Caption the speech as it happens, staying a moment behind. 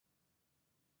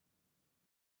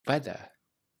whether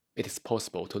it is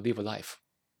possible to live a life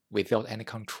without any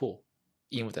control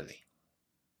inwardly.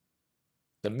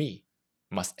 The me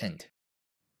must end,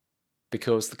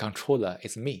 because the controller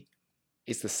is me,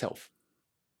 is the self.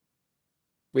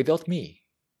 Without me,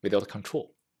 without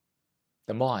control,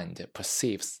 the mind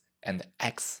perceives and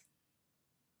acts.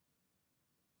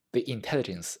 The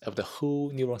intelligence of the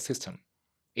whole neuron system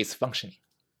is functioning.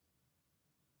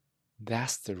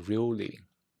 That's the real living,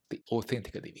 the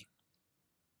authentic living.